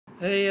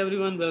Hey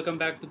everyone, welcome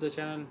back to the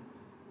channel.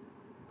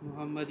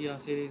 Muhammad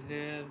Yasir is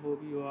here.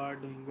 Hope you are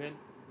doing well.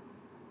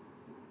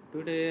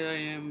 Today I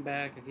am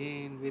back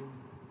again with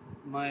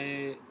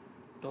my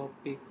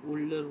topic,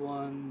 older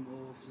one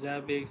of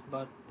Zabbix,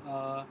 but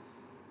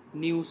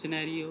new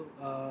scenario.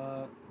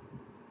 A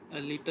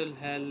little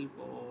help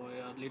or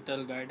a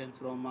little guidance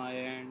from my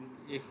end.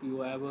 If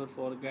you ever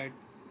forget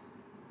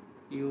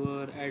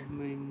your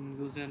admin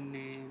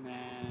username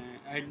and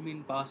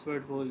admin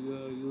password for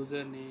your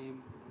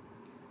username,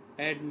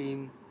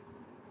 admin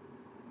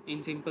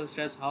in simple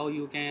steps how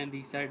you can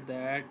reset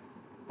that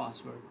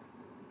password.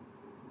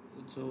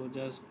 So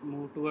just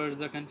move towards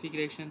the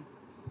configuration.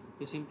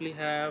 You simply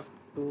have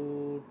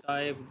to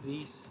type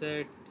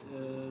reset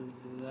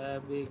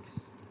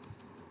Zabbix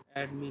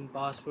admin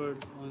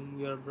password on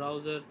your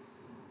browser.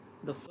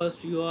 The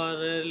first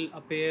URL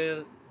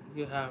appear,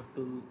 you have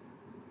to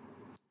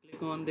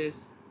click on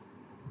this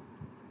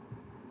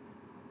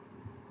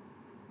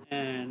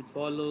and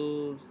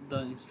follow the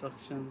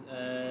instructions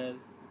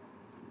as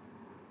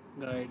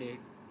guided.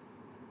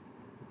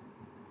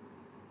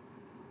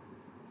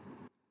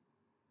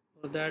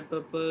 For that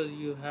purpose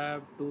you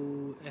have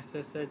to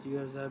SSH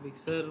your Zabbix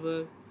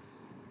server.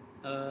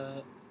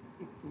 uh,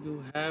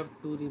 you have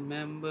to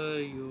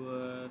remember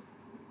your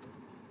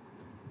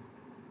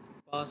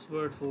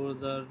password for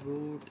the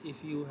root.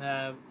 If you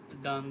have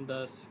done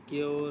the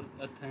secure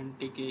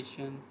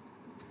authentication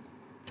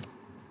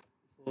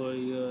for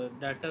your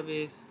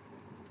database,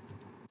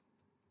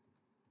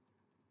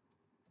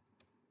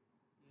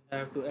 you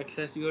have to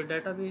access your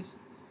database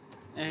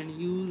and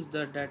use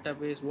the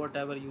database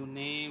whatever you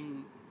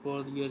name.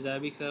 For your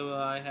Zabbix server,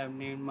 I have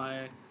named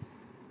my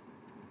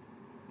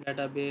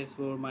database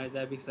for my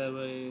Zabbix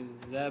server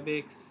is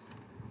Zabbix.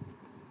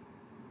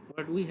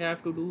 What we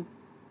have to do,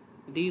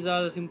 these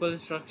are the simple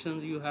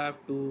instructions you have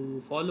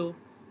to follow.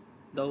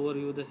 The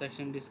overview, the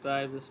section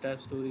describes the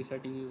steps to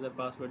resetting user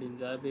password in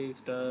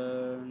Zabbix.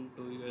 Turn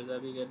to your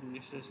Zabbix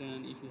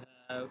administration if you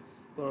have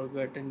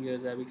forgotten your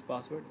Zabbix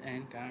password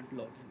and can't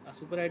log in. A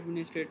super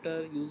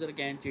administrator user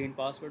can change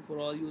password for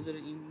all user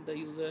in the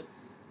user.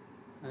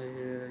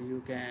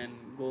 You can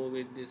go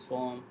with this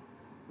form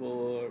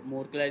for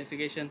more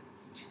clarification.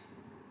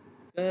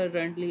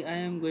 Currently, I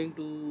am going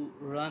to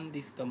run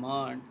this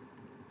command.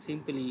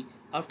 Simply,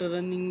 after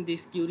running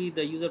this query,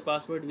 the user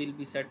password will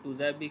be set to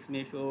Zabbix.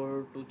 Make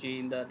sure to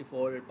change the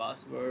default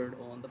password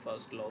on the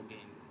first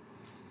login.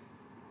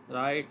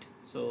 Right,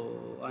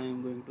 so I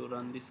am going to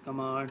run this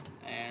command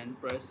and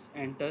press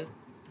enter.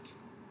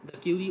 The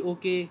query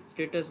OK,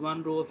 status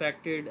 1 row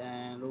affected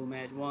and row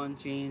match 1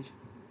 changed.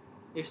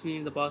 It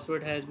means the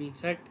password has been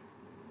set.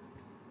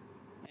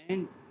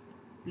 And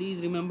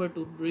please remember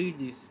to read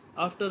this.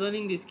 After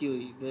running this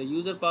query, the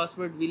user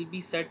password will be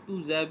set to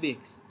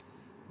Zabbix.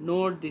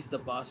 Note this, the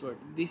password.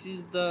 This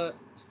is the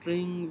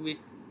string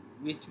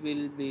which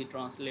will be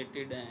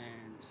translated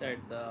and set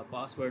the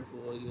password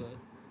for your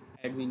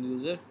admin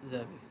user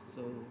Zabbix.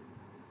 So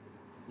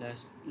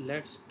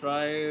let's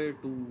try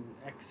to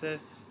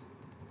access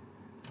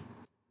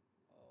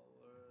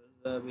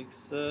our Zabbix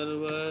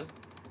server.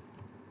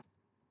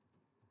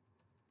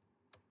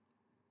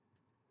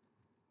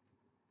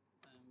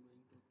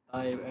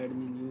 I'm going to type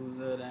admin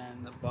user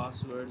and the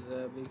password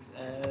Zabbix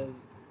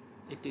as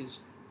it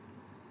is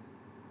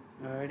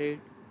added.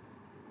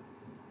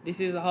 This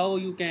is how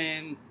you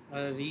can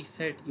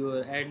reset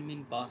your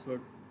admin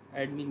password,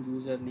 admin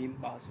username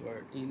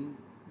password in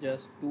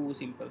just two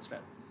simple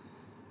steps.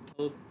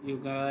 Hope you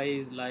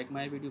guys like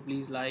my video.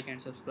 Please like and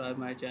subscribe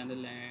my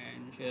channel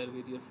and share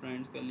with your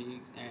friends,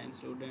 colleagues and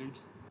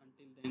students.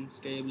 Until then,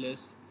 stay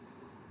blessed,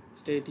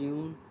 stay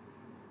tuned.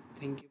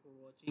 Thank you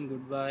for watching.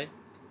 Goodbye.